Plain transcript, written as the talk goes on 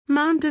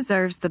Mom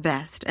deserves the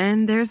best,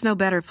 and there's no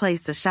better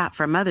place to shop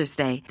for Mother's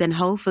Day than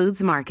Whole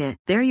Foods Market.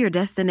 They're your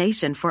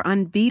destination for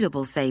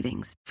unbeatable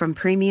savings, from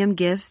premium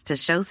gifts to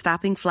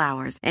show-stopping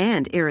flowers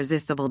and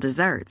irresistible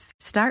desserts.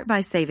 Start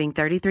by saving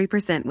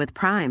 33% with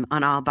Prime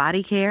on all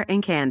body care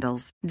and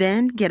candles.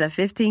 Then get a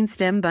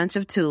 15-stem bunch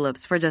of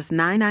tulips for just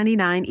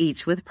 $9.99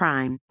 each with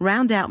Prime.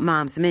 Round out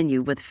Mom's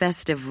menu with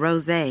festive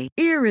rosé,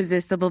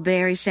 irresistible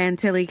berry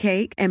chantilly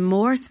cake, and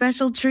more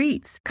special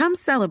treats. Come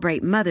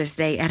celebrate Mother's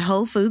Day at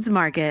Whole Foods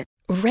Market.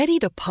 Ready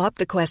to pop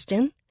the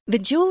question? The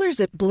jewelers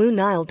at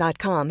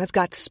BlueNile.com have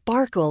got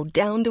sparkle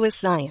down to a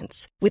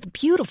science with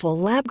beautiful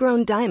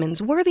lab-grown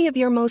diamonds worthy of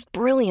your most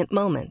brilliant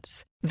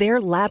moments.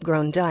 Their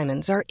lab-grown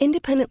diamonds are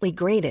independently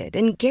graded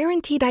and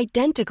guaranteed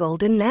identical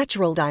to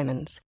natural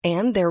diamonds,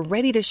 and they're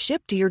ready to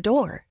ship to your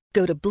door.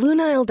 Go to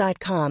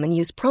BlueNile.com and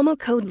use promo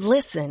code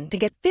LISTEN to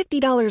get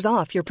 $50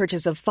 off your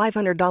purchase of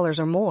 $500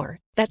 or more.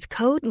 That's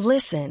code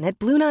LISTEN at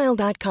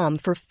BlueNile.com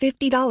for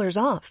 $50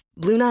 off.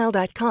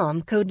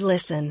 BlueNile.com, code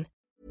LISTEN.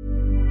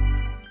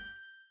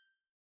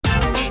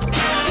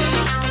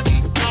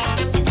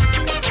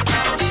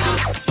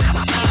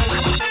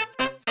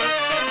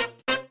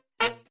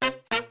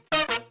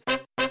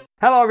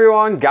 Hello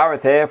everyone,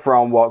 Gareth here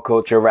from What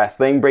Culture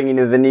Wrestling, bringing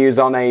you the news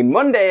on a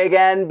Monday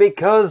again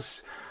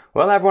because,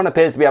 well, everyone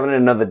appears to be having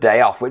another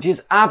day off, which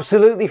is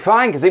absolutely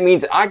fine because it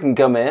means I can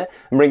come here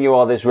and bring you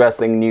all this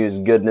wrestling news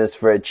goodness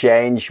for a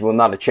change. Well,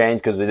 not a change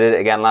because we did it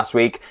again last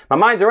week. My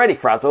mind's already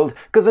frazzled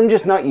because I'm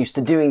just not used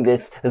to doing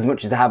this as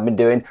much as I have been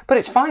doing, but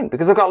it's fine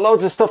because I've got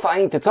loads of stuff I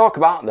need to talk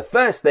about. And the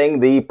first thing,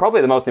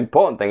 probably the most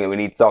important thing that we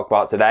need to talk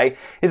about today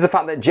is the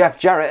fact that Jeff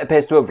Jarrett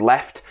appears to have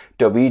left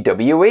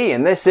WWE,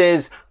 and this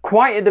is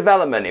quite a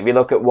development if you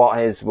look at what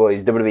his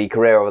WWE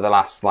career over the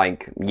last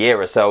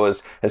year or so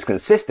has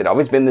consisted of.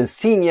 He's been the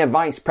senior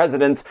vice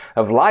president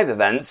of live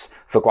events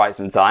for quite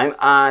some time,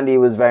 and he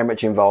was very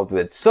much involved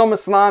with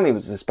SummerSlam. He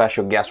was a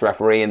special guest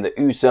referee in the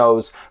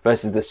Usos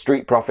versus the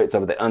Street Profits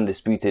over the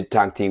Undisputed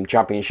Tag Team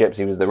Championships.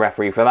 He was the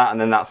referee for that, and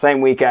then that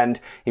same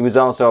weekend he was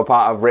also a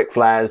part of Ric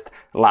Flair's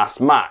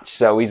last match.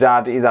 So he's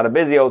had a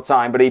busy old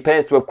time, but he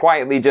appears to have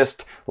quietly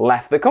just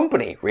left the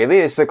company,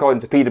 really. This is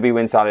according to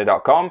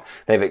PWInsider.com.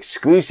 They've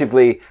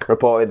exclusively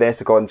reported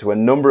this according to a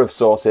number of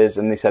sources,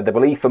 and they said the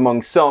belief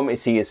among some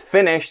is he has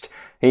finished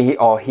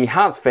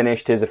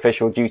his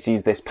official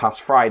duties this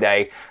past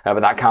Friday, but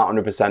that can't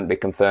 100% be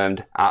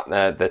confirmed at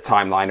the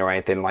timeline or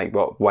anything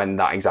when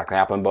that exactly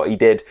happened. But he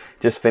did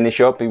just finish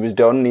up. He was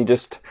done.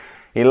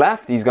 He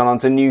left. He's gone on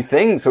to new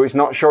things. So it's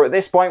not sure at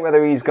this point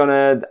whether he's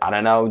gonna,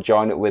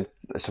 join it with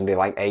somebody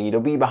like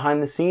AEW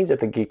behind the scenes. I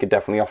think he could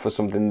definitely offer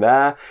something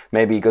there.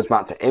 Maybe he goes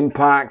back to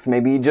Impact.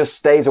 Maybe he just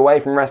stays away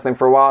from wrestling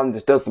for a while and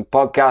just does some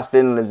podcasting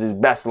and lives his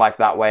best life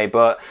that way.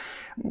 But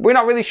we're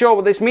not really sure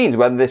what this means,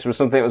 whether this was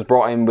something that was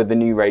brought in with the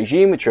new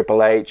regime with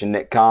Triple H and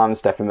Nick Khan,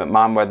 Stephanie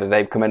McMahon, whether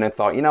they've come in and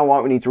thought, you know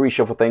what, we need to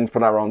reshuffle things,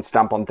 put our own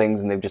stamp on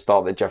things, and they've just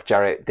thought that Jeff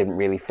Jarrett didn't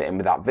really fit in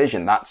with that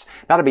vision.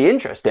 That'd be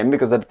interesting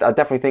because I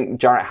definitely think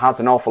Jarrett has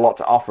an awful lot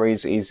to offer.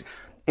 He's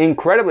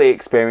incredibly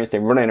experienced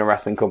in running a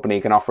wrestling company.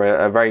 He can offer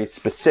a very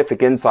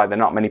specific insight that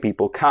not many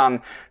people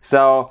can.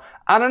 So,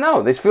 I don't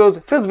know. This feels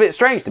a bit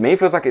strange to me. It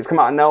feels like it's come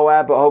out of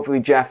nowhere, but hopefully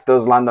Jeff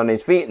does land on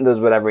his feet and does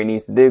whatever he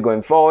needs to do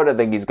going forward. I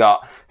think he's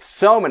got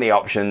so many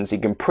options. He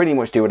can pretty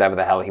much do whatever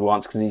the hell he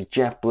wants because he's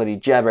Jeff bloody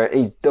Jarrett.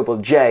 He's Double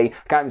J.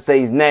 I can't even say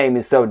his name.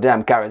 Is so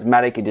damn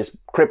charismatic. He just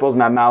cripples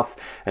my mouth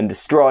and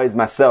destroys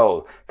my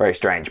soul. Very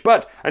strange.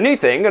 But another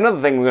thing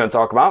we're going to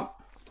talk about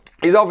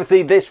is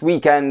obviously this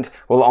weekend.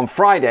 Well, on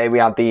Friday we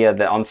had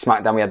on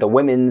SmackDown we had the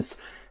women's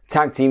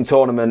tag team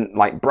tournament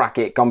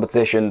bracket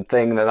competition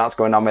thing that's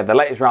going on with the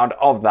latest round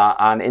of that,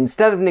 and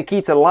instead of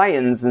Nikita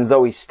Lyons and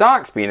Zoe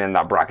Starks being in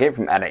that bracket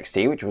from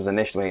NXT, which was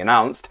initially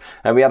announced,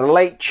 we had a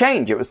late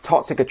change. It was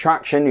Toxic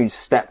Attraction who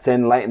stepped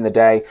in late in the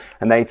day,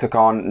 and they took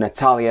on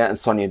Natalya and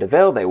Sonya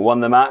Deville. They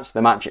won the match.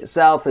 The match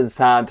itself has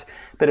had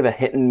bit of a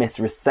hit and miss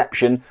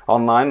reception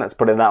online, let's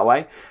put it that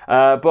way.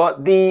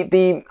 But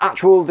the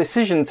actual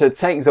decision to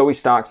take Zoe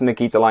Starks and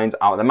Nikita Lyons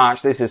out of the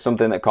match, this is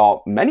something that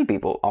caught many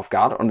people off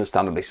guard,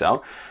 understandably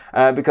so.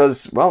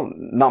 Because, well,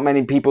 not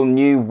many people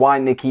knew why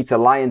Nikita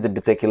Lyons in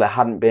particular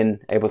hadn't been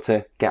able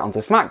to get onto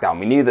SmackDown.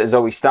 We knew that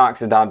Zoe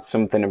Starks had had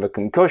something of a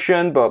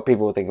concussion, but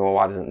people were thinking, well,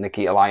 why doesn't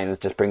Nikita Lyons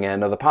just bring in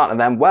another partner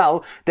then?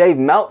 Well, Dave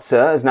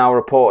Meltzer has now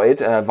reported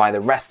via the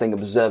Wrestling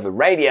Observer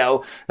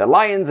Radio that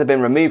Lyons had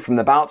been removed from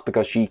the bout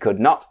because she could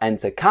not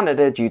enter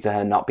Canada due to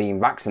her not being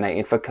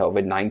vaccinated for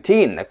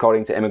COVID-19.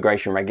 According to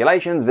immigration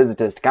regulations,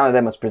 visitors to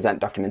Canada must present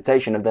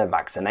documentation of their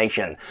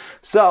vaccination.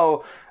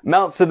 So,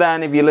 Meltzer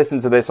then, if you listen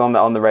to this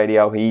on the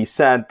radio, he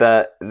said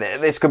that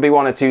this could be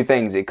one of two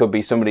things. It could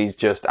be somebody's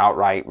just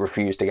outright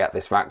refused to get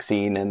this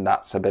vaccine, and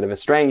that's a bit of a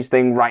strange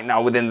thing right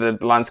now within the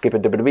landscape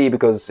of WWE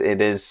because it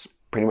is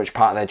pretty much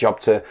part of their job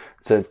to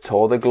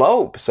tour the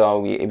globe.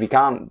 So if you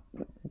can't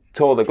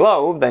tour the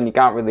globe, then you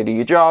can't really do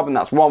your job, and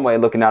that's one way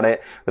of looking at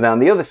it. But then on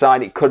the other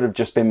side, it could have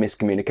just been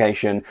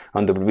miscommunication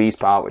on WWE's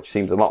part, which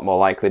seems a lot more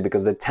likely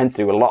because they tend to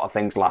do a lot of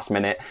things last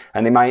minute,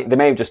 and they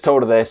may have just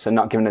told her this and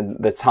not given her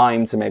the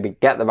time to maybe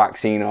get the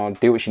vaccine or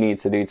do what she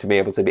needs to do to be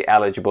able to be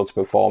eligible to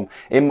perform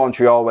in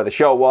Montreal where the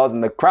show was,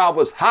 and the crowd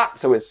was hot.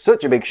 So it's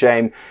such a big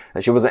shame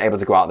that she wasn't able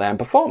to go out there and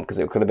perform, because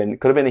it could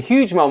have been a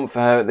huge moment for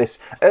her at this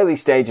early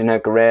stage in her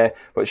career.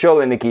 But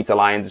surely Nikita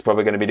Lyons is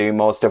probably going to be doing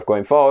more stuff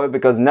going forward,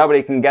 because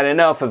nobody can get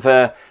enough of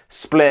her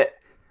split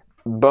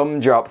bum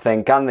drop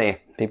thing, can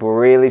they? People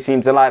really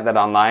seem to like that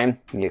online.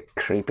 You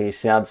creepy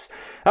sads.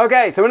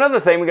 Okay, so another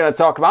thing we're going to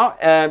talk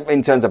about,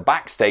 in terms of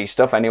backstage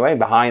stuff anyway,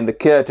 behind the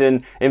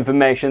curtain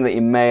information that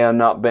you may or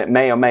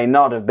may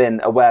not have been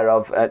aware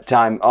of at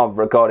time of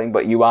recording,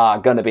 but you are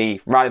going to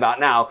be right about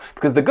now,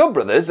 because the Good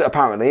Brothers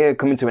apparently are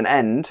coming to an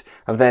end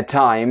of their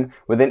time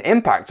within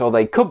Impact, or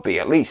they could be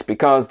at least,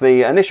 because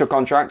the initial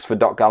contracts for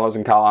Doc Gallows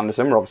and Carl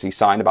Anderson were obviously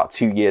signed about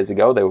 2 years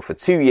ago. They were for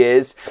 2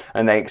 years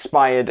and they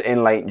expired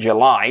in late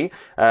July,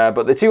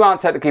 but the two aren't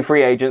technically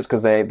free agents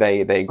because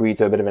they agreed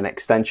to a bit of an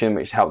extension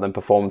which helped them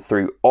perform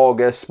through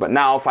August. But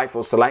now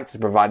Fightful Select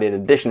has provided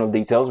additional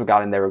details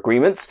regarding their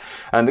agreements,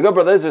 and the Good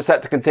Brothers are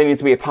set to continue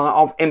to be a part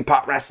of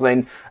Impact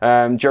Wrestling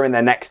during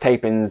their next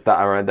tapings that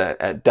are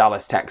at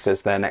Dallas,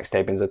 Texas. Their next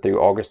tapings are through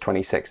August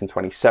 26th and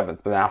 27th,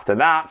 but after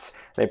that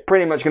they're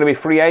pretty much going to be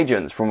free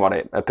agents from what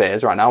it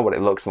appears right now, what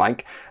it looks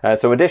like.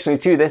 So additionally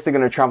to this, they're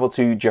going to travel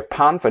to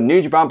Japan for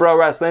New Japan Pro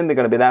Wrestling. They're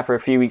going to be there for a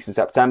few weeks in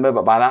September,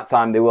 but by that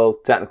time they will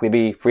technically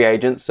be free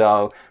agents.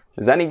 So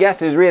there's any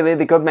guesses really,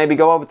 they could maybe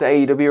go over to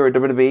AEW or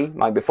WWE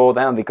like before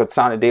then. They could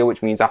sign a deal,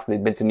 which means after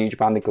they've been to New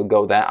Japan, they could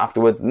go there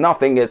afterwards.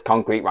 Nothing is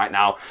concrete right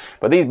now.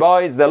 But these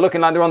boys, they're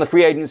looking like they're on the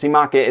free agency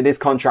market. It is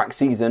contract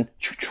season.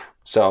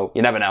 So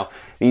you never know.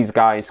 These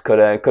guys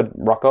could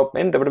rock up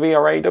in WWE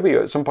or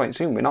AEW at some point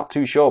soon. We're not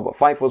too sure. But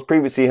Fightful's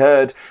previously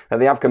heard that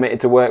they have committed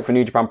to work for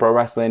New Japan Pro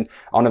Wrestling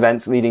on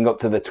events leading up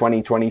to the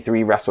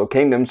 2023 Wrestle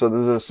Kingdom. So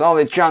there's a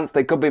solid chance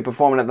they could be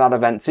performing at that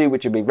event too,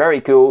 which would be very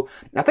cool.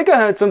 I think I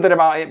heard something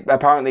about it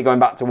apparently going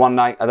back to one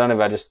night. I don't know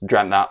if I just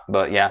dreamt that,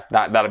 but yeah,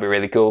 that'd be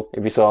really cool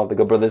if you saw the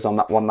Good Brothers on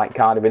that one night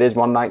card. If it is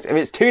one night, if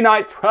it's 2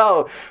 nights,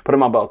 well, put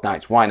them on both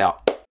nights. Why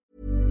not?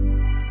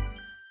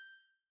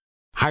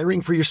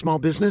 Hiring for your small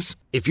business?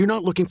 If you're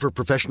not looking for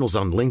professionals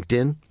on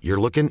LinkedIn, you're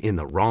looking in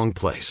the wrong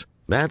place.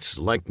 That's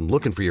like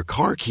looking for your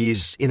car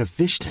keys in a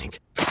fish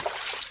tank.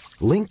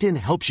 LinkedIn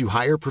helps you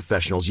hire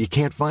professionals you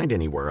can't find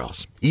anywhere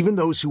else, even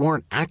those who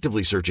aren't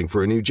actively searching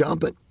for a new job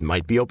but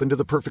might be open to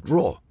the perfect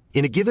role.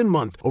 In a given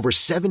month, over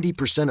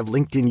 70% of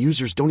LinkedIn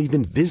users don't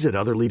even visit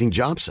other leading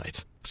job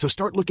sites. So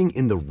start looking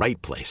in the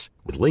right place.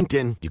 With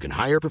LinkedIn, you can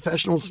hire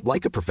professionals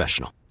like a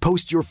professional.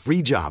 Post your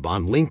free job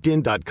on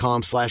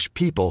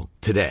linkedin.com/people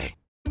today.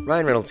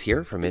 Ryan Reynolds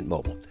here from Mint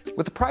Mobile.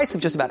 With the price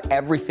of just about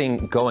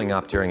everything going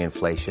up during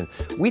inflation,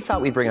 we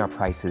thought we'd bring our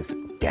prices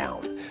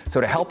down.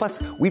 So to help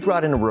us, we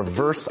brought in a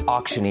reverse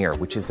auctioneer,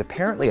 which is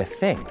apparently a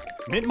thing.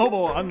 Mint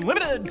Mobile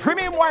Unlimited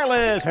Premium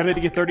Wireless. How to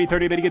get 30,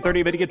 30, bit to get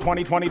 30, bit to get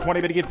 20, 20, 20,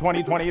 bit to get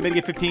 20, 20, bit to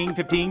get 15,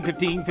 15,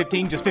 15,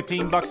 15, just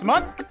 $15 a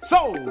month?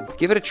 Sold!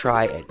 Give it a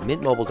try at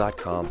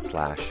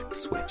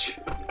mintmobile.com/switch.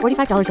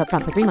 $45 up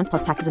front for 3 months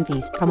plus taxes and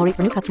fees. Promo rate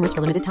for new customers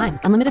for limited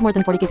time. Unlimited more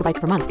than 40 gigabytes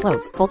per month.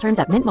 Slows full terms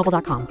at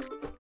mintmobile.com.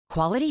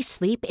 Quality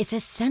sleep is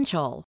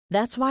essential.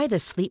 That's why the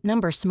Sleep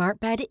Number Smart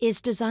Bed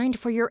is designed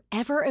for your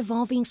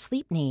ever-evolving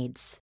sleep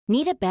needs.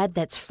 Need a bed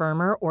that's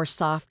firmer or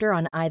softer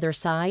on either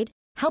side?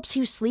 Helps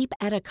you sleep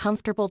at a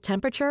comfortable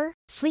temperature?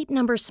 Sleep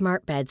Number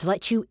Smart Beds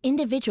let you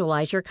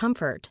individualize your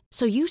comfort,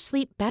 so you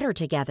sleep better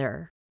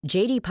together.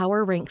 J.D.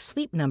 Power ranks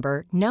Sleep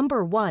Number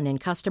number 1 in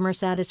customer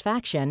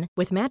satisfaction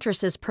with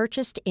mattresses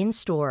purchased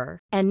in-store.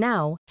 And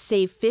now,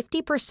 save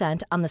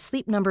 50% on the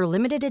Sleep Number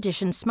Limited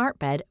Edition Smart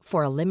Bed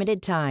for a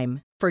limited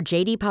time. For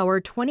J.D. Power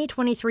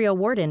 2023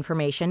 award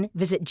information,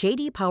 visit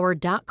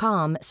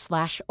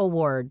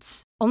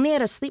jdpower.com/awards. Only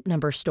at a Sleep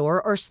Number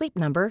store or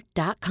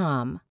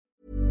sleepnumber.com.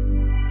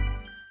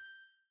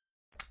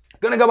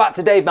 Going to go back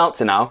to Dave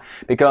Meltzer now,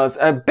 because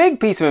a big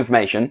piece of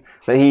information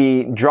that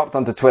he dropped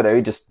onto Twitter,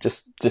 he just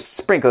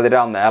sprinkled it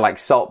on there like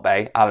Salt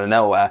Bay out of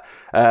nowhere.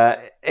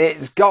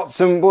 It's got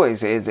some,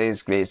 boys,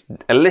 it's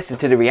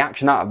elicited a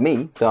reaction out of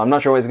me, so I'm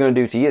not sure what it's going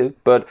to do to you.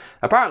 But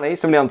apparently,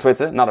 somebody on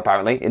Twitter, not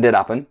apparently, it did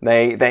happen.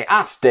 They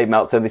asked Dave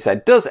Meltzer, they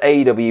said, does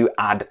AEW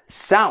add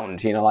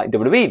sound? You know, like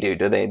WWE do?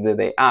 Do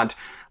they add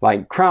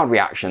like crowd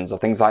reactions or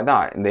things like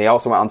that? And they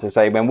also went on to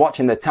say, when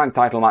watching the tag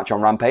title match on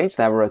Rampage,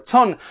 there were a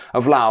ton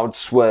of loud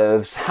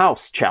Swerve's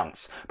house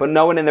chants, but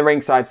no one in the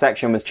ringside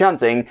section was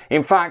chanting.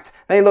 In fact,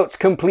 they looked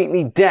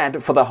completely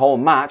dead for the whole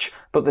match,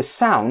 but the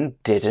sound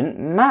didn't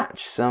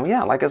match. So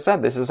yeah, like I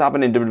said, this has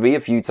happened in WWE a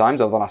few times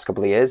over the last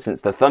couple of years.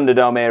 Since the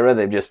Thunderdome era,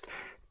 they've just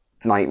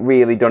like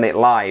really done it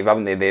live,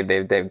 haven't they?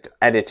 They've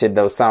edited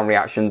those sound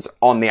reactions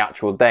on the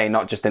actual day,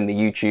 not just in the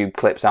YouTube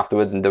clips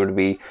afterwards and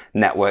WWE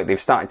Network.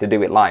 They've started to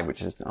do it live,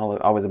 which is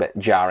always a bit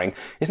jarring.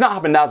 It's not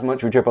happened as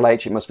much with Triple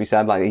H, it must be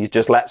said. Like, he's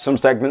just let some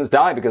segments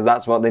die because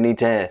that's what they need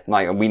to hear.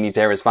 Like, we need to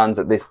hear as fans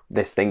that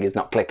this thing is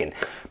not clicking.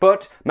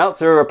 But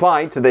Meltzer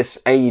replied to this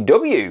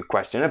AEW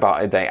question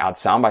about if they add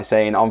sound by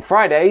saying on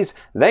Fridays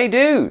they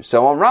do.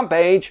 So on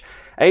Rampage,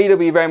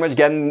 AEW very much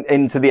getting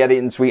into the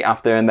editing suite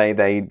after, and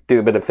they do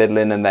a bit of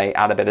fiddling and they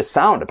add a bit of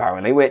sound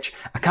apparently, which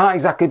I can't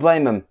exactly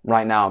blame them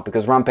right now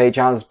because Rampage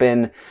has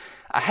been,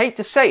 I hate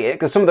to say it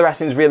because some of the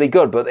wrestling is really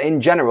good, but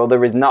in general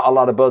there is not a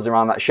lot of buzz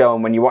around that show,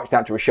 and when you watch the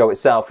actual show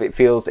itself, it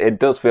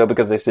does feel,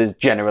 because this is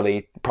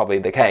generally probably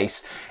the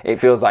case, it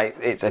feels like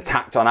it's a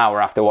tacked on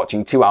hour after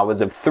watching 2 hours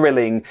of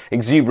thrilling,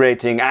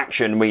 exuberating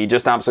action where you're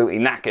just absolutely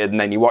knackered, and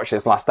then you watch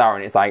this last hour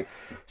and it's like,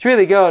 it's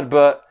really good,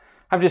 but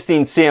I've just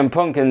seen CM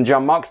Punk and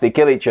Jon Moxley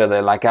kill each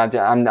other. Like,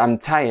 I'm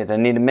tired. I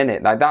need a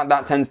minute. Like,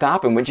 that tends to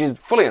happen, which is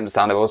fully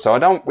understandable. So I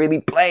don't really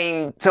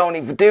blame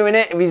Tony for doing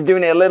it. If he's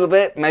doing it a little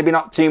bit, maybe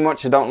not too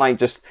much. I don't like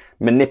just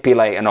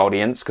manipulate an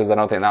audience because I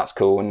don't think that's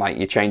cool. And like,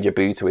 you change a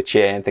boo to a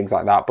cheer and things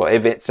like that. But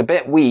if it's a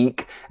bit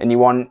weak and you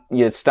want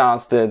your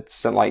stars to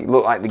like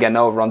look like they're getting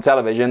over on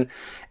television,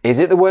 is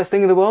it the worst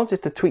thing in the world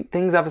just to tweak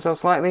things ever so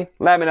slightly?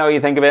 Let me know what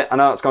you think of it. I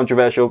know it's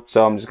controversial,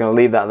 so I'm just going to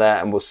leave that there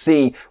and we'll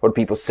see what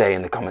people say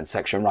in the comment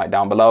section right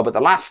down below. But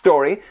the last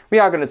story we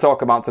are going to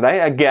talk about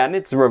today, again,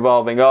 it's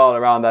revolving all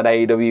around that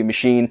AEW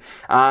machine,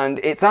 and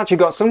it's actually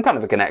got some kind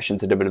of a connection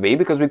to WWE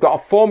because we've got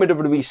a former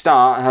WWE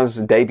star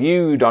has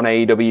debuted on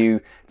AEW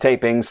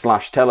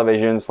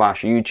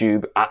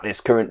taping/television/YouTube at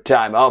this current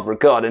time of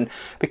recording,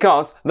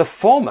 because the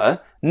former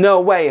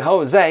No Way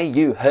Jose,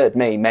 you heard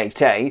me,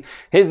 matey.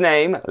 His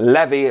name,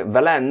 Levy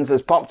Valens,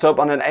 has popped up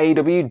on an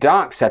AEW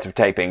Dark set of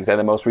tapings. They're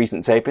the most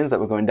recent tapings that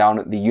were going down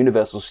at the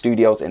Universal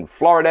Studios in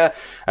Florida.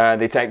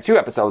 They taped 2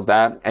 episodes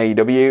there,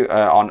 AEW,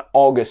 on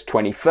August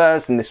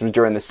 21st, and this was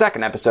during the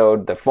second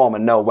episode, the former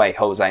No Way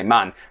Jose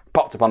man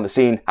popped up on the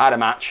scene, had a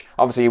match.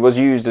 Obviously, he was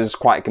used as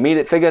quite a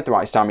comedic figure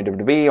throughout his time in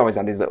WWE, always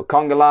had his little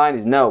conga line,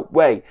 his No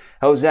Way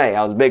Jose.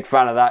 I was a big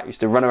fan of that, used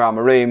to run around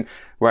my room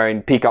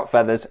wearing peacock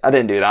feathers. I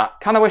didn't do that.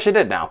 Kind of wish I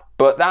did now.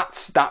 But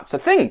that's a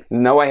thing.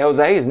 No Way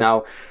Jose is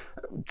now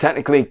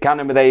technically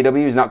canon with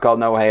AEW. He's not called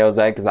No Way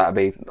Jose because that would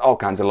be all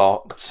kinds of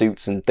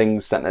lawsuits and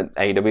things sent at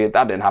AEW.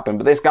 That didn't happen.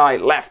 But this guy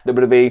left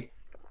WWE.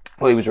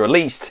 Well, he was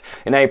released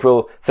in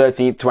April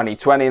 13th,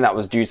 2020. That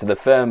was due to the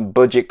firm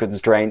budget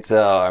constraints.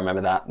 Oh, I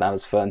remember that. That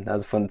was fun. That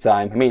was a fun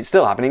time. I mean, it's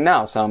still happening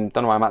now, so I don't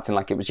know why I'm acting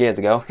like it was years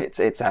ago.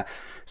 It's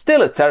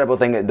still a terrible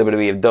thing that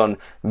WWE have done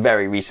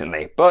very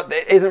recently. But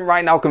it isn't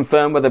right now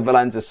confirmed whether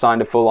Valens has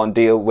signed a full-on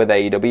deal with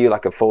AEW,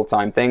 like a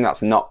full-time thing.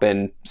 That's not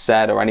been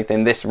said or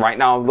anything. This right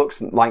now looks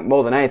like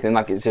more than anything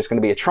like it's just going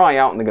to be a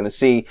tryout and they're going to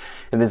see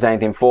if there's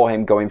anything for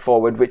him going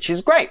forward, which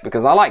is great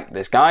because I like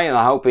this guy and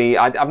I hope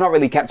I've not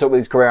really kept up with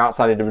his career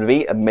outside of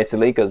WWE,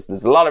 admittedly, because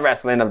there's a lot of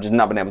wrestling. I've just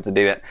not been able to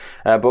do it.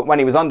 But when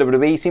he was on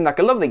WWE, he seemed like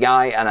a lovely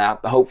guy, and I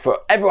hope for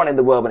everyone in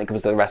the world when it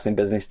comes to the wrestling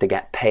business to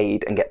get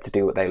paid and get to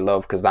do what they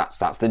love, because that's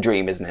the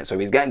dream, isn't it? So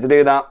if he's getting to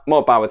do that,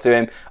 more power to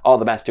him. All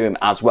the best to him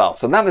as well.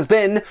 So that has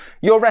been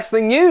your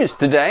wrestling news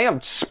today.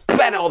 I've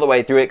sped all the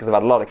way through it because I've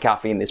had a lot of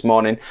caffeine this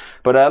morning.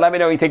 But let me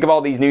know what you think of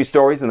all these news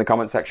stories in the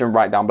comment section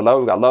right down below.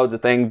 We've got loads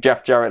of things.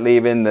 Jeff Jarrett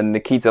leaving, the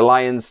Nikita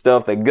Lyons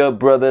stuff, the Good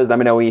Brothers. Let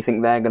me know where you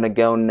think they're going to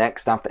go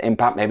next after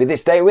Impact. Maybe they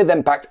stay with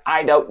Impact.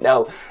 I don't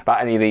know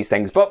about any of these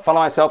things. But follow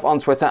myself on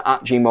Twitter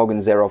at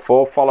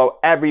gmorgan04. Follow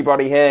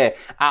everybody here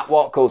at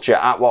WhatCulture,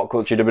 at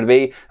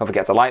WhatCultureWB. Don't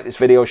forget to like this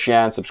video,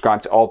 share, and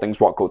subscribe to all things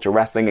What Culture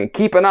Wrestling. And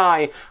keep an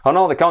eye on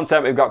all the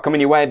content we've got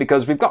coming your way,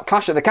 because we've got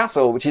Clash at the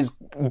Castle, which is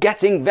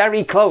getting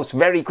very close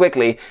very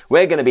quickly.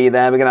 We're going to be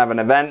there. We're going to have an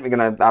event. We're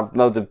going to have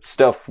loads of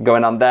stuff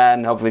going on there.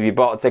 And hopefully if you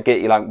bought a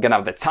ticket, you're going to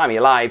have the time of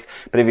your life.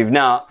 But if you've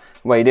not,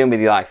 what are you doing with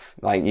your life?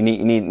 Like, you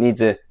need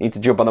to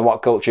jump on the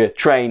What Culture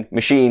train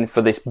machine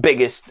for this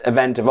biggest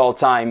event of all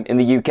time in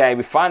the UK.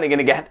 We're finally going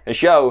to get a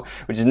show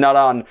which is not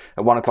on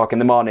at 1 o'clock in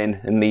the morning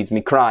and leaves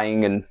me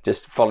crying and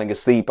just falling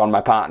asleep on my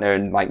partner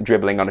and like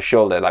dribbling on a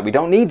shoulder. Like, we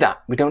don't need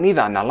that. We don't need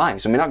that in our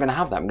lives. And we're not going to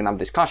have that. We're going to have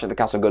this Clash at the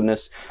Castle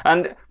goodness.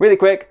 And really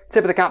quick,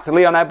 tip of the cap to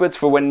Leon Edwards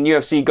for winning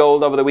UFC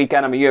gold over the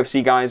weekend. I'm a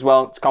UFC guy as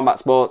well. It's combat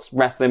sports,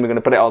 wrestling. We're going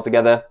to put it all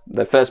together.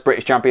 The first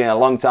British champion in a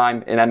long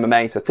time in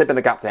MMA. So tip of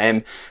the cap to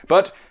him.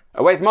 But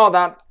away from all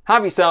that,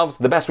 have yourselves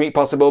the best week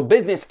possible.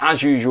 Business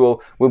as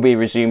usual will be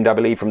resumed, I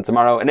believe, from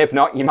tomorrow. And if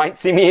not, you might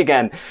see me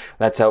again.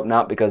 Let's hope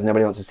not, because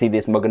nobody wants to see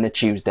this mug on a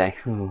Tuesday.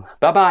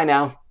 Bye-bye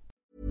now.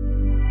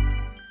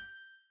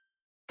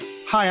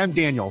 Hi, I'm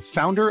Daniel,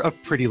 founder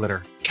of Pretty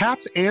Litter.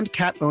 Cats and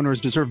cat owners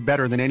deserve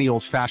better than any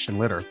old-fashioned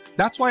litter.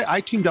 That's why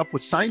I teamed up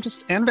with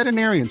scientists and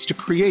veterinarians to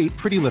create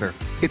Pretty Litter.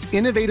 Its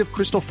innovative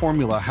crystal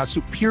formula has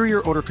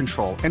superior odor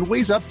control and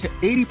weighs up to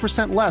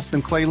 80% less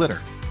than clay litter.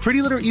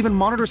 Pretty Litter even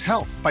monitors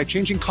health by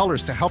changing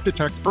colors to help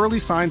detect early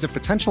signs of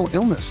potential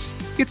illness.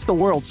 It's the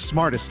world's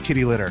smartest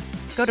kitty litter.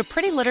 Go to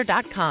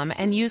prettylitter.com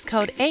and use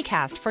code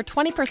ACAST for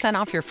 20%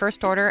 off your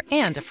first order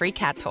and a free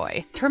cat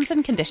toy. Terms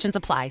and conditions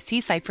apply.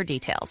 See site for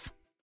details.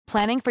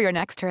 Planning for your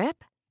next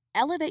trip?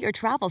 Elevate your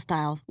travel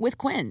style with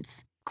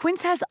Quince.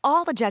 Quince has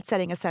all the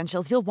jet-setting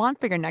essentials you'll want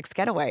for your next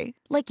getaway,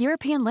 like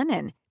European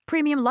linen,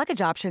 premium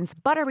luggage options,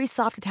 buttery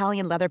soft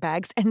Italian leather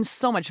bags, and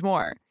so much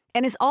more.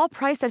 And is all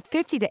priced at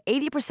 50 to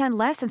 80%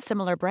 less than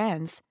similar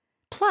brands.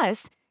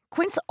 Plus,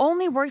 Quince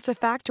only works with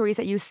factories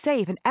that use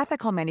safe and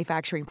ethical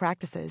manufacturing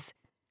practices.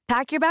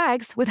 Pack your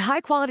bags with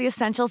high-quality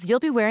essentials you'll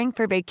be wearing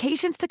for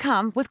vacations to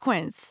come with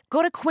Quince.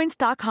 Go to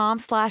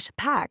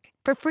quince.com/pack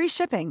for free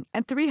shipping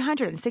and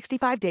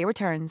 365-day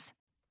returns.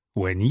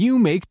 When you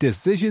make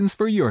decisions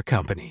for your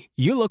company,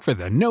 you look for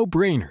the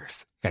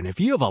no-brainers. And if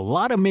you have a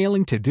lot of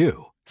mailing to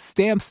do,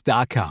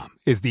 Stamps.com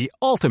is the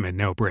ultimate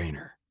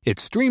no-brainer. It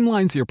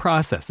streamlines your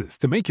processes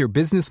to make your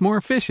business more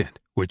efficient,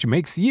 which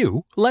makes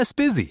you less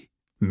busy.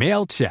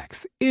 Mail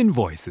checks,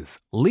 invoices,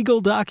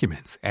 legal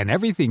documents, and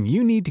everything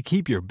you need to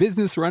keep your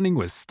business running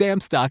with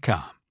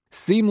Stamps.com.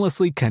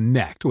 Seamlessly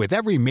connect with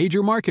every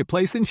major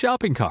marketplace and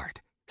shopping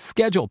cart.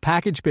 Schedule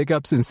package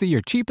pickups and see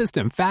your cheapest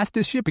and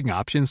fastest shipping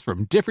options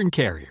from different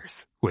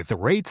carriers, with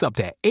rates up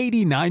to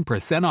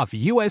 89% off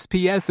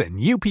USPS and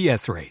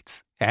UPS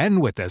rates.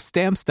 And with the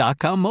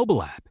Stamps.com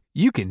mobile app,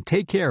 you can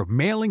take care of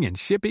mailing and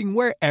shipping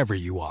wherever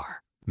you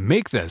are.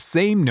 Make the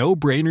same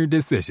no-brainer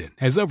decision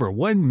as over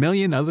 1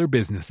 million other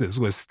businesses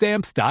with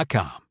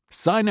Stamps.com.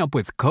 Sign up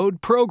with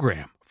code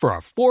PROGRAM for a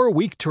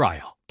 4-week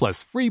trial,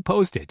 plus free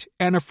postage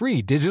and a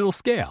free digital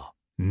scale.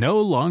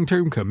 No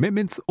long-term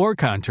commitments or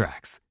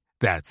contracts.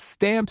 That's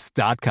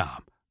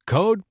Stamps.com.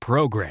 Code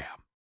PROGRAM.